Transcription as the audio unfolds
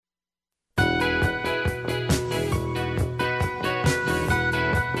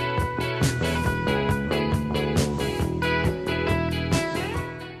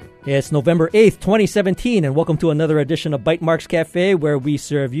It's November 8th, 2017, and welcome to another edition of Bytemarks Cafe, where we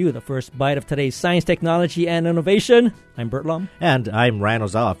serve you the first bite of today's science, technology, and innovation. I'm Bert Lum. And I'm Ryan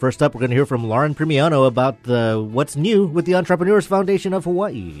Ozawa. First up, we're going to hear from Lauren Primiano about what's new with the Entrepreneurs Foundation of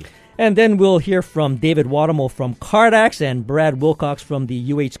Hawaii. And then we'll hear from David Wadamo from Cardax and Brad Wilcox from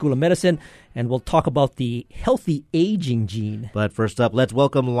the UH School of Medicine, and we'll talk about the healthy aging gene. But first up, let's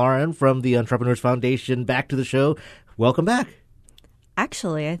welcome Lauren from the Entrepreneurs Foundation back to the show. Welcome back.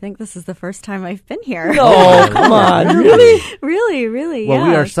 Actually, I think this is the first time I've been here. Oh, come on. Really? Really, Well, yeah.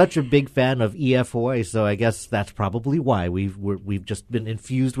 we are such a big fan of EF Hawaii, so I guess that's probably why we've just been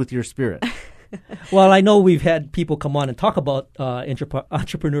infused with your spirit. Well, I know we've had people come on and talk about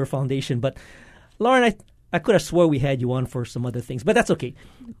Entrepreneur Foundation, but Lauren, I could have swore we had you on for some other things, but that's okay.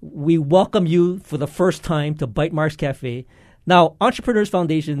 We welcome you for the first time to Bytemarks Cafe. Now, Entrepreneurs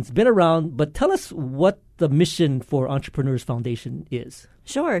Foundation's been around, but tell us what the mission for Entrepreneurs Foundation is.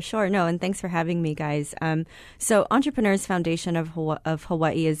 Sure. No, and thanks for having me, guys. So Entrepreneurs Foundation of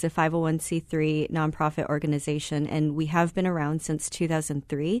Hawaii is a 501c3 nonprofit organization, and we have been around since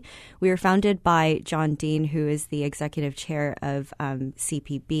 2003. We were founded by John Dean, who is the executive chair of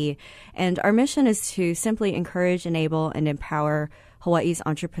CPB, and our mission is to simply encourage, enable, and empower Hawaii's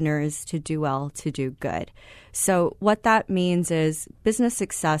entrepreneurs to do well, to do good. So what that means is business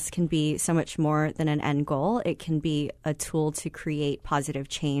success can be so much more than an end goal. It can be a tool to create positive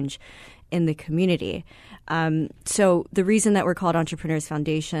change in the community. So the reason that we're called Entrepreneurs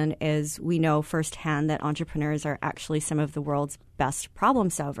Foundation is we know firsthand that entrepreneurs are actually some of the world's best problem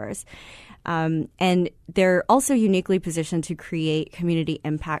solvers. And they're also uniquely positioned to create community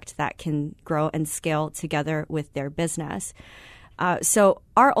impact that can grow and scale together with their business. So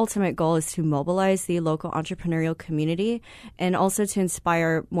our ultimate goal is to mobilize the local entrepreneurial community and also to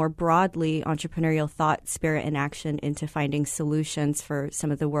inspire more broadly entrepreneurial thought, spirit, and action into finding solutions for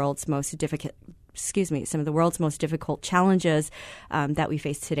some of the world's most difficult challenges that we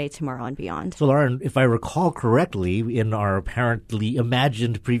face today, tomorrow, and beyond. So, Lauren, if I recall correctly, in our apparently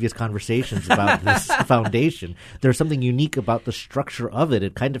imagined previous conversations about this foundation, there's something unique about the structure of it.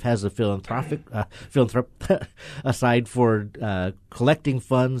 It kind of has a philanthropic aside for collecting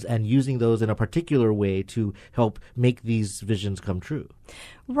funds and using those in a particular way to help make these visions come true.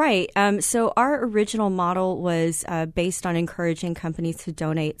 Right. So our original model was based on encouraging companies to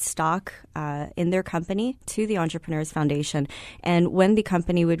donate stock in their company to the Entrepreneurs Foundation. And when the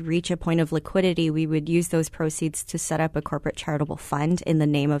company would reach a point of liquidity, we would use those proceeds to set up a corporate charitable fund in the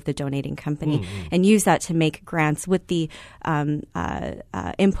name of the donating company and use that to make grants with the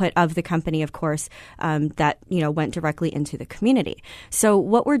input of the company, of course, that went directly into the community. So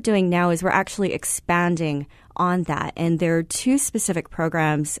what we're doing now is we're actually expanding on that. And there are two specific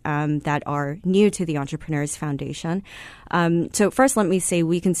programs that are new to the Entrepreneurs Foundation. So first, let me say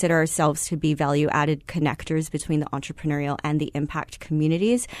we consider ourselves to be value-added connectors between the entrepreneurial and the impact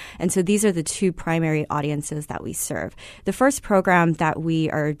communities. And so these are the two primary audiences that we serve. The first program that we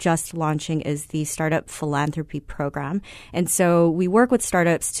are just launching is the Startup Philanthropy Program. And so we work with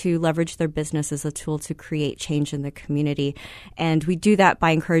startups to leverage their business as a tool to create change in the community. And we do that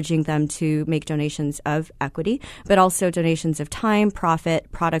by encouraging them to make donations of equity, but also donations of time,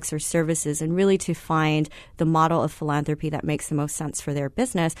 profit, products, or services, and really to find the model of philanthropy that makes the most sense for their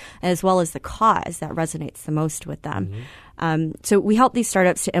business, as well as the cause that resonates the most with them. So we help these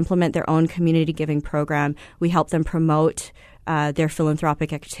startups to implement their own community giving program. We help them promote their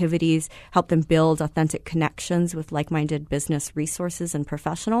philanthropic activities, help them build authentic connections with like-minded business resources and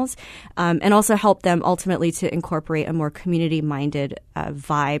professionals, and also help them ultimately to incorporate a more community-minded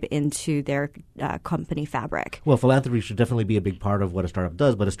vibe into their company fabric. Well, philanthropy should definitely be a big part of what a startup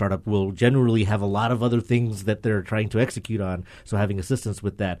does, but a startup will generally have a lot of other things that they're trying to execute on, so having assistance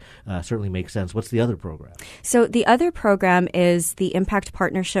with that certainly makes sense. What's the other program? So the other program is the Impact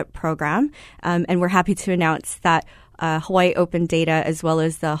Partnership Program, and we're happy to announce that Hawaii Open Data, as well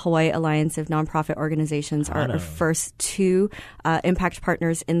as the Hawaii Alliance of Nonprofit Organizations, are our first two impact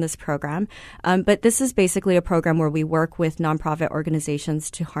partners in this program. But this is basically a program where we work with nonprofit organizations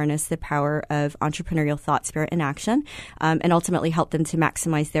to harness the power of entrepreneurial thought, spirit, and action, and ultimately help them to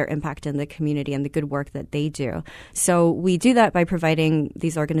maximize their impact in the community and the good work that they do. So we do that by providing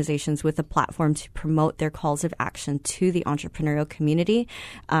these organizations with a platform to promote their calls of action to the entrepreneurial community,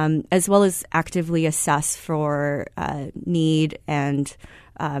 as well as actively assess for need and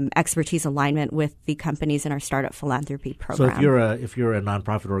expertise alignment with the companies in our startup philanthropy program. So if you're a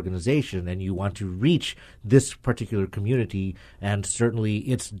nonprofit organization and you want to reach this particular community and certainly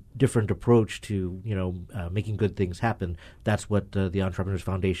its different approach to making good things happen, that's what the Entrepreneurs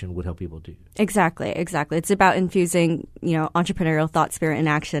Foundation would help people do. Exactly. It's about infusing entrepreneurial thought, spirit, and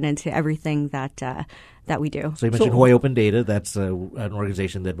action into everything that we do. So you mentioned Hawaii Open Data. That's an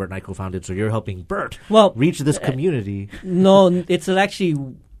organization that Bert and I co-founded. So you're helping Bert reach this community. No, it's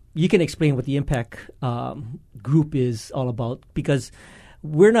actually, you can explain what the Impact Group is all about, because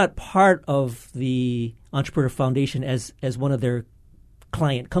we're not part of the Entrepreneur Foundation as one of their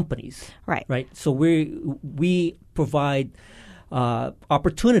client companies. Right. So we provide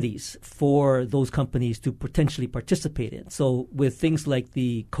opportunities for those companies to potentially participate in. So with things like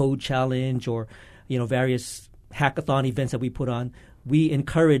the Code Challenge or various hackathon events that we put on, we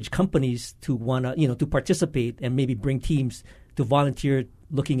encourage companies to want to to participate and maybe bring teams to volunteer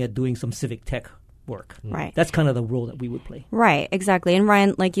looking at doing some civic tech work. Right. That's kind of the role that we would play. Right, exactly. And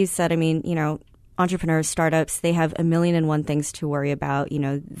Ryan, like you said, entrepreneurs, startups, they have a million and one things to worry about.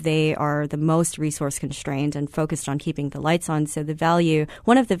 They are the most resource constrained and focused on keeping the lights on. So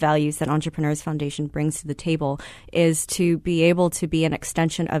one of the values that Entrepreneurs Foundation brings to the table is to be able to be an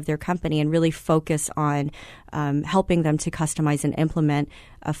extension of their company and really focus on helping them to customize and implement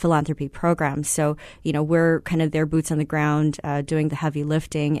a philanthropy program. So, we're kind of their boots on the ground, doing the heavy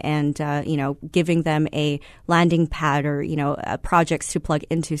lifting and, giving them a landing pad or, projects to plug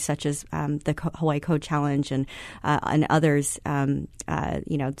into, such as the Hawaii Code Challenge and others, so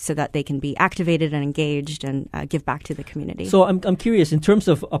that they can be activated and engaged and give back to the community. So I'm curious, in terms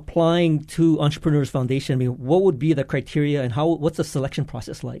of applying to Entrepreneurs Foundation, what would be the criteria and what's the selection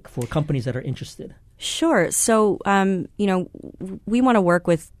process like for companies that are interested? Sure. So, we want to work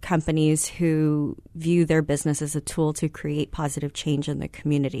with companies who view their business as a tool to create positive change in the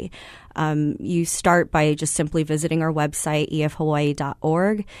community. You start by just simply visiting our website,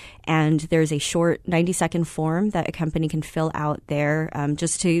 efhawaii.org, and there's a short 90-second form that a company can fill out there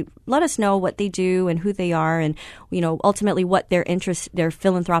just to let us know what they do and who they are and, ultimately what their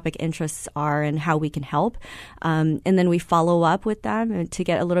philanthropic interests are and how we can help. And then we follow up with them to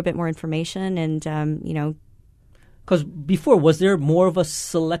get a little bit more information and, Because before, was there more of a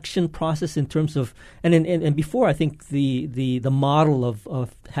selection process in terms of, and before, I think the model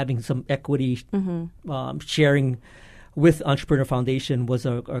of having some equity sharing with Entrepreneur Foundation was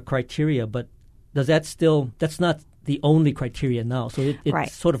a criteria, but that's not the only criteria now. So it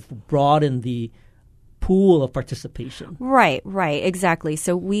sort of broadened the pool of participation. Right, exactly.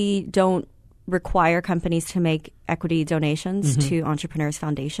 So we don't require companies to make equity donations to Entrepreneurs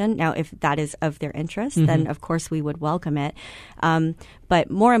Foundation. Now, if that is of their interest, then of course we would welcome it. But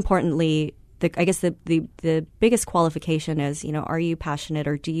more importantly, I guess the biggest qualification is, are you passionate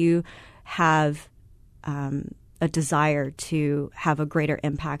or do you have a desire to have a greater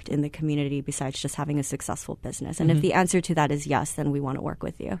impact in the community besides just having a successful business? And if the answer to that is yes, then we want to work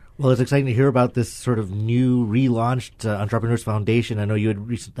with you. Well, it's exciting to hear about this sort of new relaunched Entrepreneurs Foundation. I know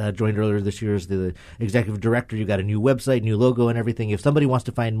you had joined earlier this year as the executive director. You got a new website, new logo and everything. If somebody wants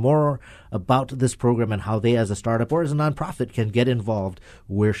to find more about this program and how they as a startup or as a nonprofit can get involved,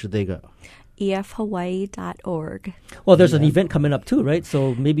 where should they go? efhawaii.org. Well, there's an event coming up too, right?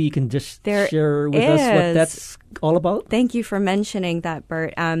 So maybe you can just share with us what that's all about. Thank you for mentioning that,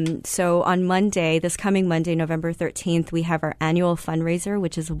 Bert. So on Monday, this coming Monday, November 13th, we have our annual fundraiser,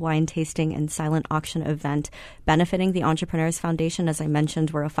 which is a wine tasting and silent auction event benefiting the Entrepreneurs Foundation. As I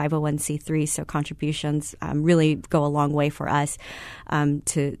mentioned, we're a 501c3, so contributions really go a long way for us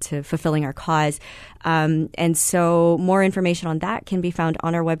to fulfilling our cause. And so more information on that can be found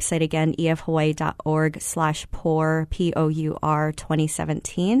on our website again, efhawaii.org/POUR, POUR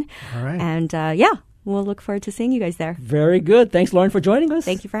 2017. All right. And we'll look forward to seeing you guys there. Very good. Thanks, Lauren, for joining us.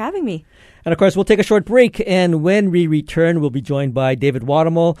 Thank you for having me. And of course, we'll take a short break. And when we return, we'll be joined by David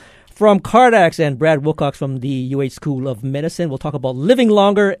Wadamo from Cardax and Brad Wilcox from the UH School of Medicine. We'll talk about living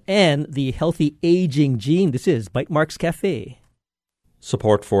longer and the healthy aging gene. This is Bytemarks Cafe.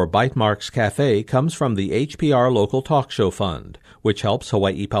 Support for Bytemarks Cafe comes from the HPR Local Talk Show Fund, which helps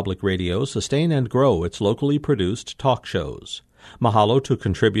Hawaii Public Radio sustain and grow its locally produced talk shows. Mahalo to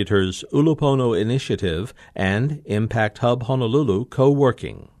contributors Ulupono Initiative and Impact Hub Honolulu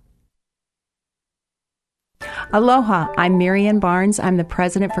Co-working. Aloha, I'm Marianne Barnes. I'm the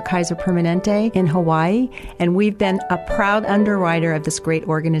president for Kaiser Permanente in Hawaii, and we've been a proud underwriter of this great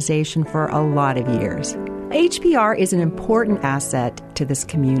organization for a lot of years. HPR is an important asset to this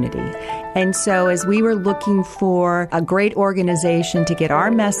community. And so as we were looking for a great organization to get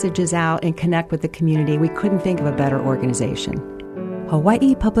our messages out and connect with the community, we couldn't think of a better organization.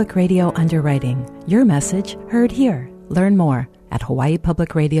 Hawaii Public Radio Underwriting. Your message heard here. Learn more at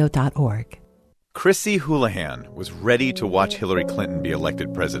hawaiipublicradio.org. Chrissy Houlihan was ready to watch Hillary Clinton be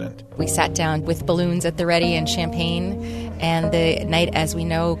elected president. We sat down with balloons at the ready and champagne, and the night, as we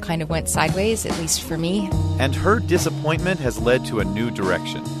know, kind of went sideways, at least for me. And her disappointment has led to a new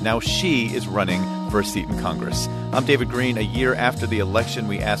direction. Now she is running for a seat in Congress. I'm David Green. A year after the election,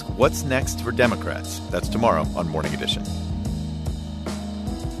 we ask what's next for Democrats. That's tomorrow on Morning Edition.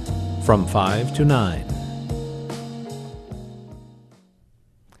 From 5 to 9.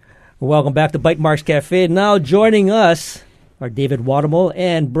 Welcome back to Bytemarks Cafe. Now joining us are David Watermull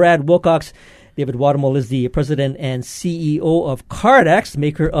and Brad Wilcox. David Watermull is the president and CEO of Cardax,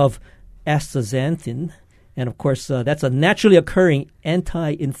 maker of astaxanthin. And, of course, that's a naturally occurring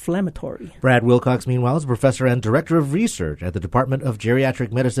anti-inflammatory. Brad Wilcox, meanwhile, is a professor and director of research at the Department of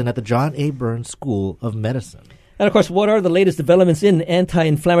Geriatric Medicine at the John A. Burns School of Medicine. And, of course, what are the latest developments in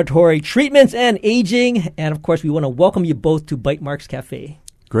anti-inflammatory treatments and aging? And, of course, we want to welcome you both to Bytemarks Cafe.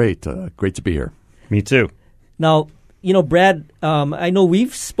 Great. Great to be here. Me too. Now, Brad, I know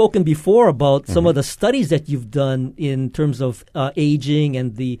we've spoken before about some of the studies that you've done in terms of aging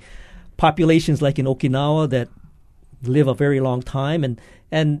and the populations like in Okinawa that live a very long time.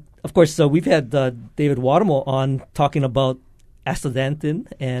 And of course, we've had David Watermull on talking about astaxanthin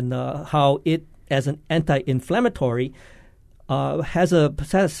and how it, as an anti-inflammatory,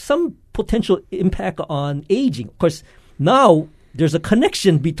 has some potential impact on aging. Of course, now there's a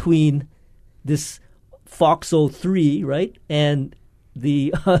connection between this FOXO3, right, and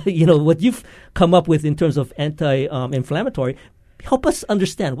the what you've come up with in terms of anti-inflammatory. Help us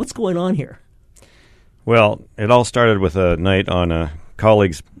understand what's going on here. Well, it all started with a night on a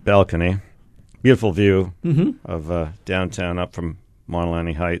colleague's balcony. Beautiful view of downtown up from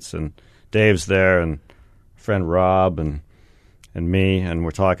Montelani Heights, and Dave's there, and friend Rob and me, and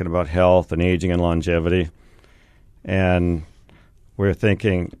we're talking about health and aging and longevity. And we're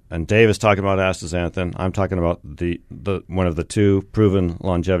thinking, and Dave is talking about astaxanthin. I'm talking about the one of the two proven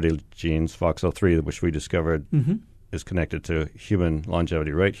longevity genes, FOXO3, which we discovered is connected to human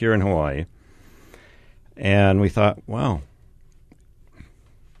longevity right here in Hawaii. And we thought, wow,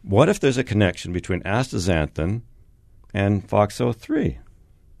 what if there's a connection between astaxanthin and FOXO3?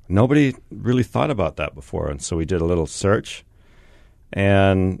 Nobody really thought about that before, and so we did a little search.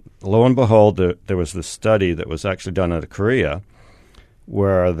 And lo and behold, there was this study that was actually done out of Korea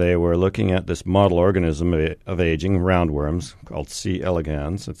where they were looking at this model organism of aging, roundworms, called C.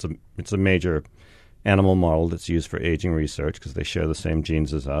 elegans. It's a major animal model that's used for aging research because they share the same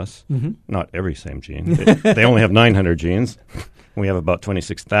genes as us. Not every same gene. They only have 900 genes. We have about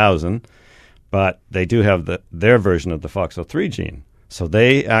 26,000. But they do have their version of the FOXO3 gene. So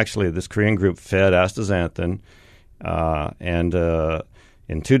they actually, this Korean group, fed astaxanthin and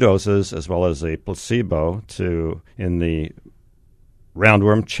in 2 doses as well as a placebo in the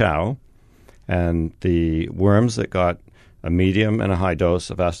roundworm chow, and the worms that got a medium and a high dose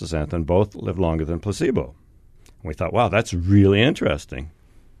of astaxanthin both lived longer than placebo. And we thought, wow, that's really interesting.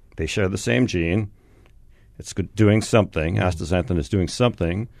 They share the same gene. It's doing something. Astaxanthin is doing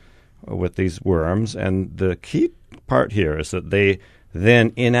something with these worms, and the key part here is that they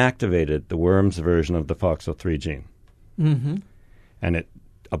then inactivated the worm's version of the FOXO3 gene. And it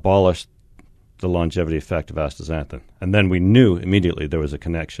abolished the longevity effect of astaxanthin. And then we knew immediately there was a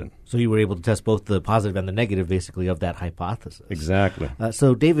connection. So you were able to test both the positive and the negative, basically, of that hypothesis. Exactly.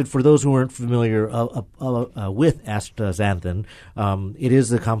 So, David, for those who aren't familiar with astaxanthin, it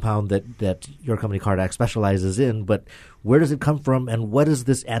is a compound that your company, Cardax, specializes in, but where does it come from, and what is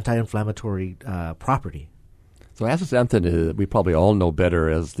this anti-inflammatory property? So astaxanthin, we probably all know better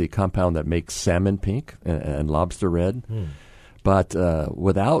as the compound that makes salmon pink and lobster red. But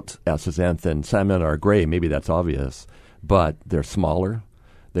without astaxanthin, salmon are gray. Maybe that's obvious. But they're smaller.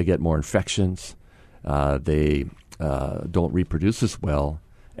 They get more infections. They don't reproduce as well.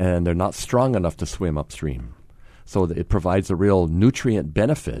 And they're not strong enough to swim upstream. So it provides a real nutrient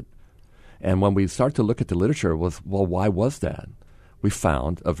benefit. And when we start to look at the literature, why was that? We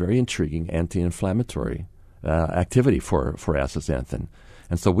found a very intriguing anti-inflammatory activity for astaxanthin.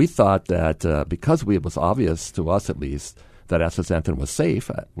 And so we thought that because it was obvious, to us at least, that astaxanthin was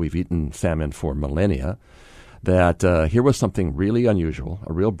safe, we've eaten salmon for millennia, that here was something really unusual,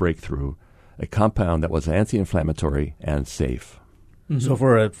 a real breakthrough, a compound that was anti-inflammatory and safe. So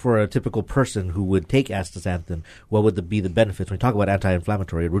for a typical person who would take astaxanthin, what would be the benefits? When we talk about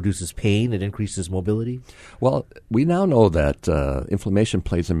anti-inflammatory, it reduces pain, it increases mobility? Well, we now know that inflammation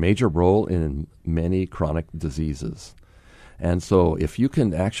plays a major role in many chronic diseases. And so if you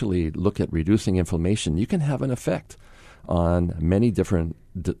can actually look at reducing inflammation, you can have an effect on many different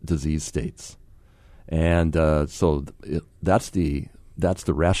disease states. And that's the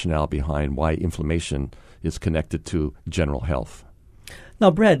rationale behind why inflammation is connected to general health.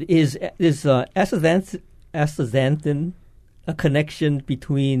 Now, Brad, is astaxanthin a connection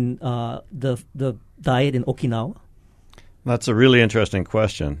between the diet in Okinawa? That's a really interesting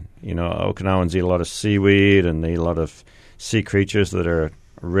question. You know, Okinawans eat a lot of seaweed and they eat a lot of sea creatures that are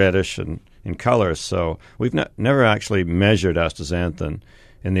reddish and in color. So we've never actually measured astaxanthin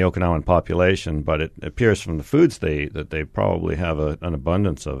in the Okinawan population, but it appears from the foods they eat that they probably have an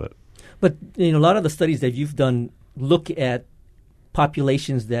abundance of it. But a lot of the studies that you've done look at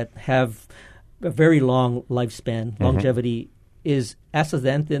populations that have a very long lifespan, longevity. Is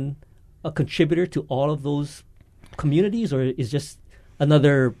astaxanthin a contributor to all of those communities, or is just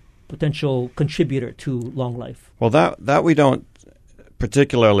another potential contributor to long life? Well, that we don't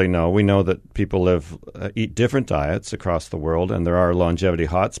particularly know. We know that people eat different diets across the world, and there are longevity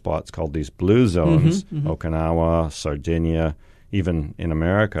hotspots called these blue zones, Okinawa, Sardinia, even in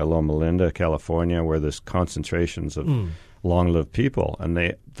America, Loma Linda, California, where there's concentrations of long-lived people. And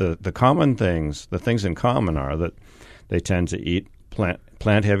the common things, the things in common are that they tend to eat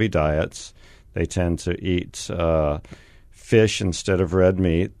plant-heavy diets. They tend to eat fish instead of red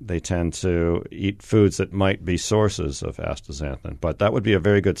meat. They tend to eat foods that might be sources of astaxanthin. But that would be a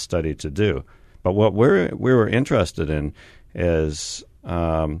very good study to do. But what we were interested in is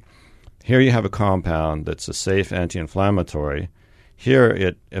here you have a compound that's a safe anti-inflammatory. Here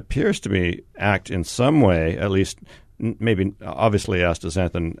it appears to be act in some way, at least maybe obviously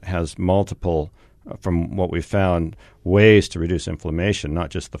astaxanthin has multiple from what we found, ways to reduce inflammation, not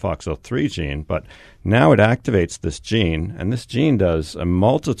just the FOXO3 gene, but now it activates this gene, and this gene does a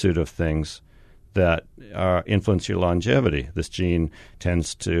multitude of things that influence your longevity. This gene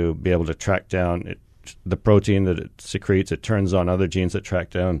tends to be able to track down the protein that it secretes. It turns on other genes that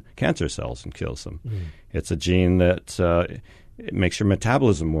track down cancer cells and kills them. It's a gene that it makes your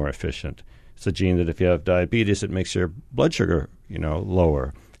metabolism more efficient. It's a gene that if you have diabetes, it makes your blood sugar,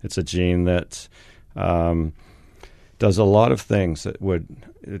 lower. It's a gene that does a lot of things that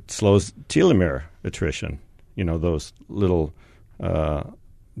it slows telomere attrition. Those little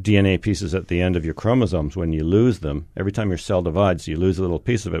DNA pieces at the end of your chromosomes. When you lose them, every time your cell divides, you lose a little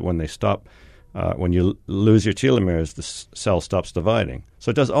piece of it. When they stop, when you lose your telomeres, the cell stops dividing. So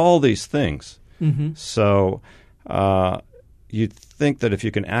it does all these things. So you'd think that if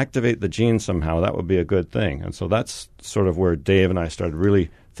you can activate the gene somehow, that would be a good thing. And so that's sort of where Dave and I started really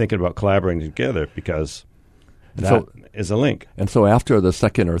thinking about collaborating together, because that is a link. And so after the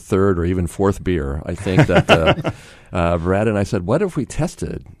second or third or even fourth beer, I think that Brad and I said, what if we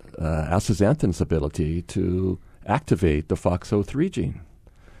tested astaxanthin's ability to activate the FOXO3 gene?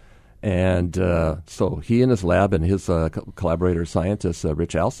 And so he in his lab and his collaborator scientist,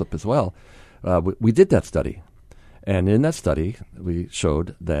 Rich Alsop as well, we did that study. And in that study, we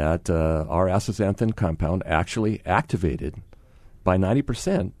showed that our astaxanthin compound actually activated by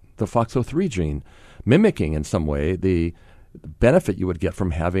 90% the FOXO3 gene, mimicking in some way the benefit you would get from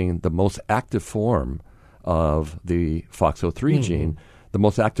having the most active form of the FOXO3 gene. The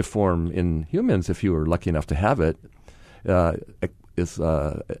most active form in humans, if you were lucky enough to have it, is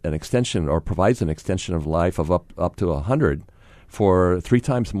an extension or provides an extension of life of up to 100 for 3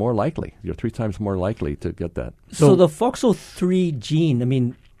 times more likely. You're 3 times more likely to get that. So the FOXO3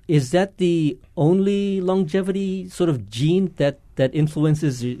 gene, is that the only longevity sort of gene that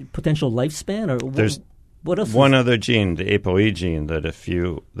influences potential lifespan? Or there's what else? One other gene, the ApoE gene, that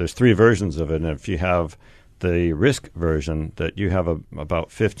there's 3 versions of it, and if you have the risk version, that you have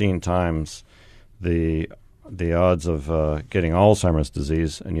about 15 times the odds of getting Alzheimer's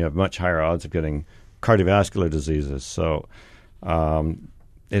disease, and you have much higher odds of getting cardiovascular diseases. So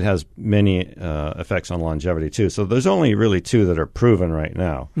it has many effects on longevity too. So there's only really 2 that are proven right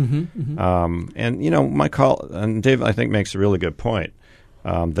now. And and Dave, I think, makes a really good point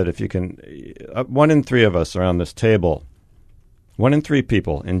that if you can, 1 in 3 of us around this table, 1 in 3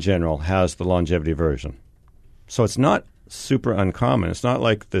 people in general has the longevity version. So it's not super uncommon. It's not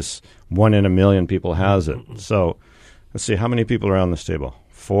like this 1 in a million people has it. So let's see, how many people are around this table?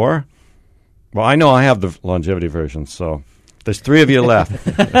 4? Well, I know I have the longevity version, so there's 3 of you left.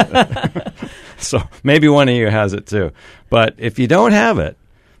 So maybe 1 of you has it too. But if you don't have it,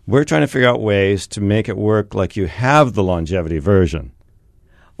 we're trying to figure out ways to make it work like you have the longevity version.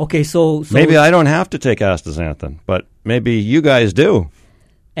 Okay, so maybe I don't have to take astaxanthin, but maybe you guys do.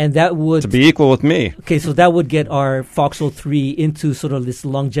 And that would to be equal with me. Okay, so that would get our FOXO3 into sort of this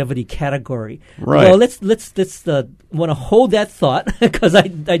longevity category. Right. Well, let's want to hold that thought, because I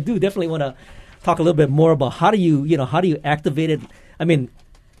do definitely want to talk a little bit more about how do you activate it? I mean,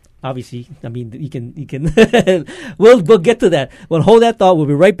 obviously, you can. We'll get to that. We'll hold that thought. We'll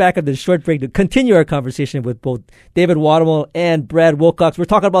be right back after the short break to continue our conversation with both David Wadmel and Brad Wilcox. We're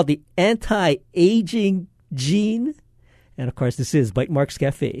talking about the anti-aging gene, and of course, this is Bytemarks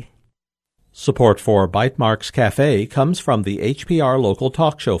Cafe. Support for Bytemarks Cafe comes from the HPR Local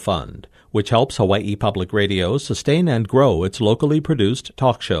Talk Show Fund, which helps Hawaii Public Radio sustain and grow its locally produced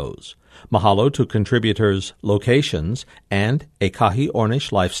talk shows. Mahalo to contributors Locations and Ekahi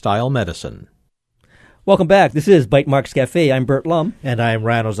Ornish Lifestyle Medicine. Welcome back. This is Bytemarks Cafe. I'm Bert Lum. And I'm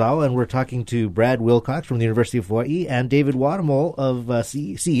Ryan Ozawa, and we're talking to Brad Wilcox from the University of Hawaii and David Wadmel,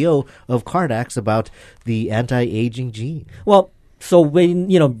 CEO of Cardax, about the anti-aging gene. Well, so when,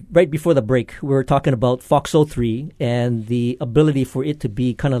 right before the break, we were talking about FOXO3 and the ability for it to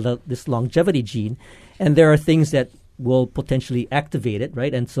be kind of this longevity gene. And there are things that will potentially activate it,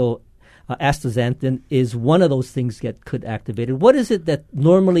 right? And so astaxanthin is one of those things that could activate it. What is it that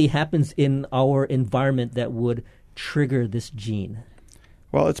normally happens in our environment that would trigger this gene?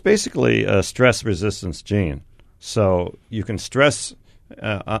 Well, it's basically a stress resistance gene. So you can stress,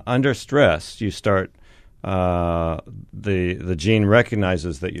 under stress, you start, the gene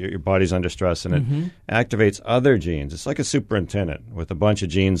recognizes that your body's under stress and it activates other genes. It's like a superintendent with a bunch of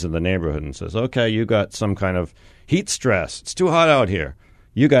genes in the neighborhood and says, okay, you got some kind of heat stress. It's too hot out here.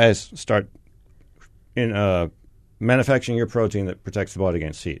 You guys start manufacturing your protein that protects the body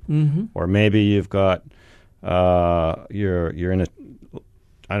against heat. Or maybe you've got you're in a,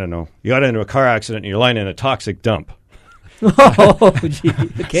 I don't know, you got into a car accident and you're lying in a toxic dump. Oh, gee.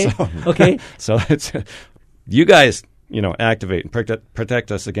 Okay. Okay. So it's you guys, activate and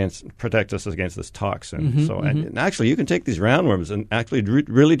protect us against this toxin. And actually, you can take these roundworms and actually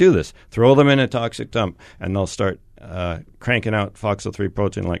really do this. Throw them in a toxic dump, and they'll start cranking out FOXO3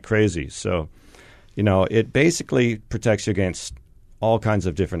 protein like crazy. So, it basically protects you against all kinds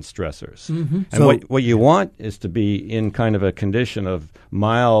of different stressors. And what you want is to be in kind of a condition of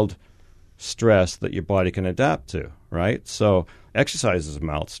mild stress that your body can adapt to, right? So exercise is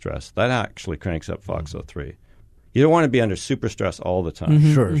mild stress. That actually cranks up FOXO3. You don't want to be under super stress all the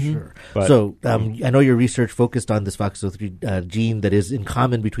time. Sure. But, so I know your research focused on this FOXO3 gene that is in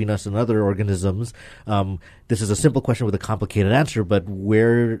common between us and other organisms. This is a simple question with a complicated answer, but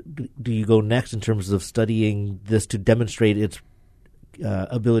where do you go next in terms of studying this to demonstrate its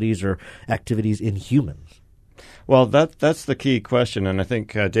abilities or activities in humans? Well, that's the key question, and I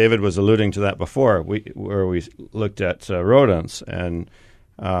think David was alluding to that before, where we looked at rodents and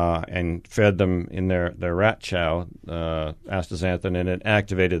fed them in their rat chow astaxanthin, and it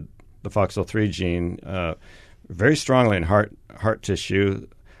activated the FOXO3 gene very strongly in heart tissue.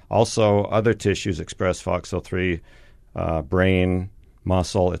 Also, other tissues express FOXO3, brain,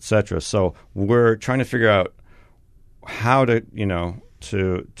 muscle, etc. So we're trying to figure out how to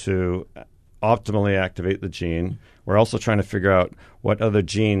optimally activate the gene. We're also trying to figure out what other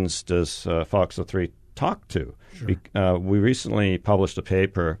genes does FOXO3 talk to. Sure. We recently published a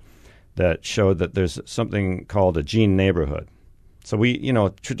paper that showed that there's something called a gene neighborhood. So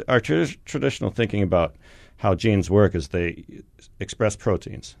our traditional thinking about how genes work is they express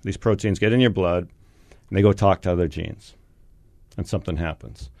proteins. These proteins get in your blood, and they go talk to other genes, and something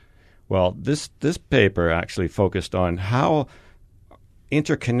happens. Well, this paper actually focused on how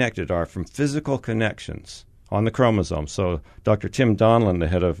interconnected are from physical connections on the chromosome. So Dr. Tim Donlan, the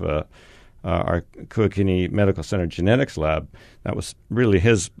head of our Kuakini Medical Center genetics lab, that was really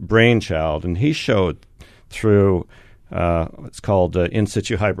his brainchild, and he showed through what's called in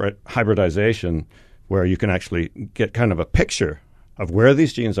situ hybridization, where you can actually get kind of a picture of where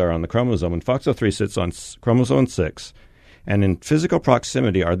these genes are on the chromosome. And FOXO3 sits on chromosome 6, and in physical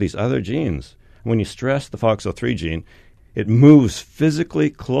proximity are these other genes. When you stress the FOXO3 gene, it moves physically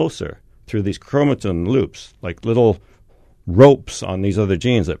closer through these chromatin loops, like little ropes on these other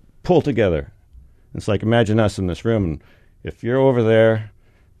genes that pull together. It's like, imagine us in this room. And if you're over there,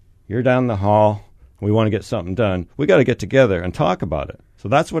 you're down the hall, we want to get something done, we got to get together and talk about it. So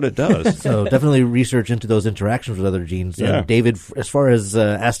that's what it does. So definitely research into those interactions with other genes. Yeah. David, as far as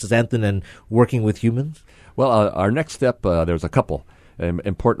astaxanthin and working with humans? Well, our next step, there's a couple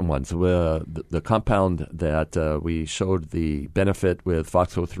important ones. The compound that we showed the benefit with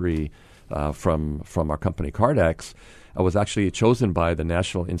FOXO3 from our company Cardax was actually chosen by the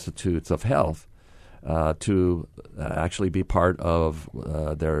National Institutes of Health to actually be part of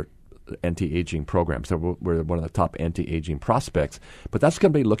their anti-aging program. So we're one of the top anti-aging prospects. But that's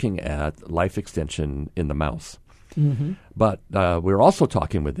going to be looking at life extension in the mouse. Mm-hmm. But we're also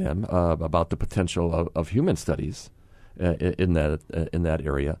talking with them about the potential of human studies in that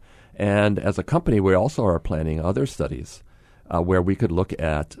area. And as a company, we also are planning other studies where we could look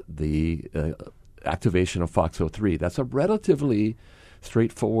at the activation of FOXO3. That's a relatively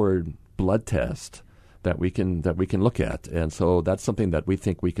straightforward blood test that we can look at, and so that's something that we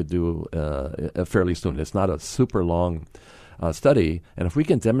think we could do fairly soon. It's not a super long study, and if we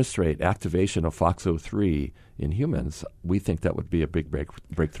can demonstrate activation of FOXO3 in humans, we think that would be a big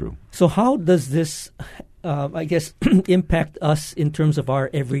breakthrough. So how does this, I guess, impact us in terms of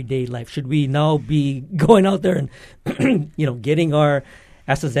our everyday life? Should we now be going out there and, getting our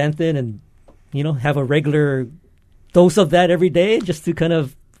astaxanthin and, have a regular dose of that every day just to kind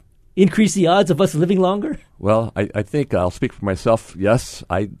of increase the odds of us living longer? Well, I think I'll speak for myself. Yes,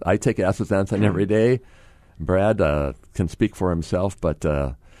 I take astaxanthin every day. Brad can speak for himself, but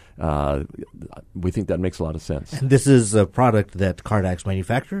we think that makes a lot of sense. And this is a product that Cardax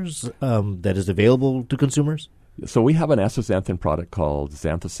manufactures that is available to consumers? So we have an astaxanthin product called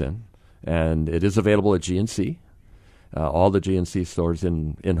Xanthocin, and it is available at GNC, all the GNC stores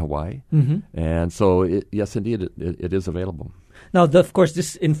in Hawaii. Mm-hmm. And so, yes, indeed, it is available. Now, of course,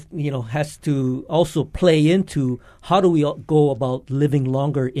 this has to also play into how do we go about living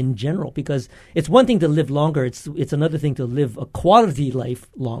longer in general, because it's one thing to live longer, it's another thing to live a quality life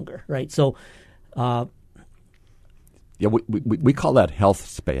longer, right? So, we call that health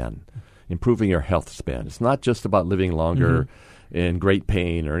span, improving your health span. It's not just about living longer in great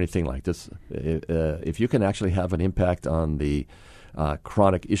pain or anything like this. If you can actually have an impact on the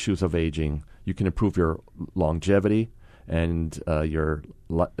chronic issues of aging, you can improve your longevity and your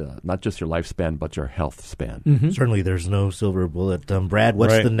not just your lifespan, but your health span. Mm-hmm. Certainly, there's no silver bullet. Brad,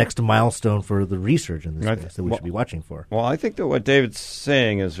 what's the next milestone for the research in this space that we should be watching for? Well, I think that what David's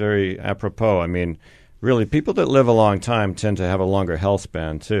saying is very apropos. I mean, really, people that live a long time tend to have a longer health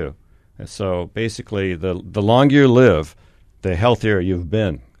span, too. And so basically, the longer you live, the healthier you've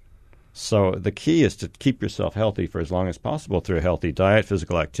been. So the key is to keep yourself healthy for as long as possible through a healthy diet,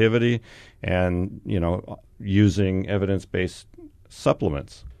 physical activity, and, using evidence-based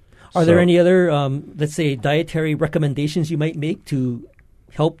supplements. Are there any other, let's say, dietary recommendations you might make to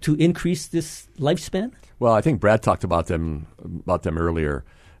help to increase this lifespan? Well, I think Brad talked about them earlier.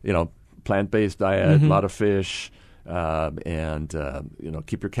 Plant-based diet, a lot of fish, and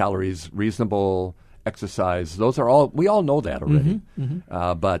keep your calories reasonable. Exercise. Those are all, we all know that already.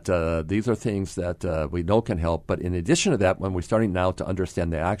 But these are things that we know can help. But in addition to that, when we're starting now to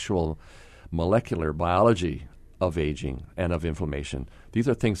understand the actual molecular biology of aging and of inflammation, these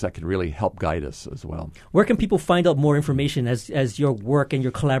are things that can really help guide us as well. Where can people find out more information as your work and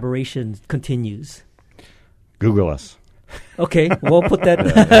your collaboration Google us. Okay, we'll put that.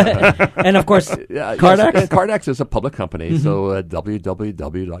 And, of course, Cardax? Yes, Cardax is a public company, so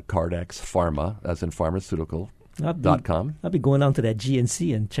www.cardaxpharma, as in pharmaceutical.com. I'll be going down to that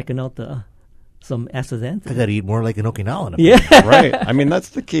GNC and checking out some astaxanthin. I got to eat more like an Okinawan. Yeah. Right. I mean, that's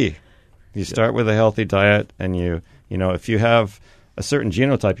the key. You start with a healthy diet, and if you have a certain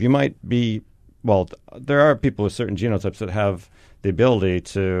genotype, you might be, there are people with certain genotypes that have the ability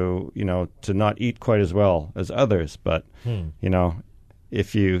to not eat quite as well as others. But,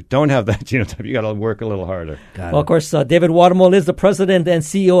 if you don't have that genotype, you got to work a little harder. Well, of course, David Watermole is the president and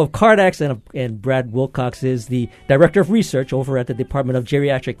CEO of Cardax, and Brad Wilcox is the director of research over at the Department of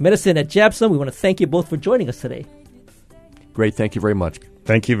Geriatric Medicine at JABSOM. We want to thank you both for joining us today. Great. Thank you very much.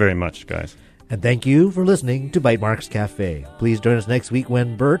 Thank you very much, guys. And thank you for listening to Bytemarks Cafe. Please join us next week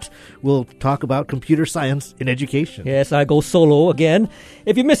when Bert will talk about computer science in education. Yes, I go solo again.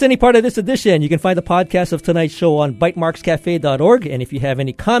 If you miss any part of this edition, you can find the podcast of tonight's show on bytemarkscafe.org. And if you have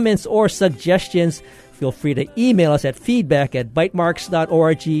any comments or suggestions, feel free to email us at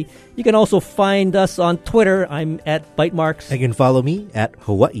feedback@bytemarks.org. You can also find us on Twitter. I'm at Bytemarks. You can follow me at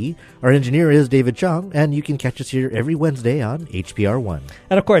Hawaii. Our engineer is David Chung, and you can catch us here every Wednesday on HPR1.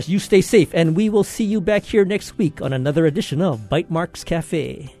 And of course, you stay safe, and we will see you back here next week on another edition of Bytemarks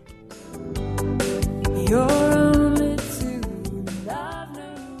Cafe.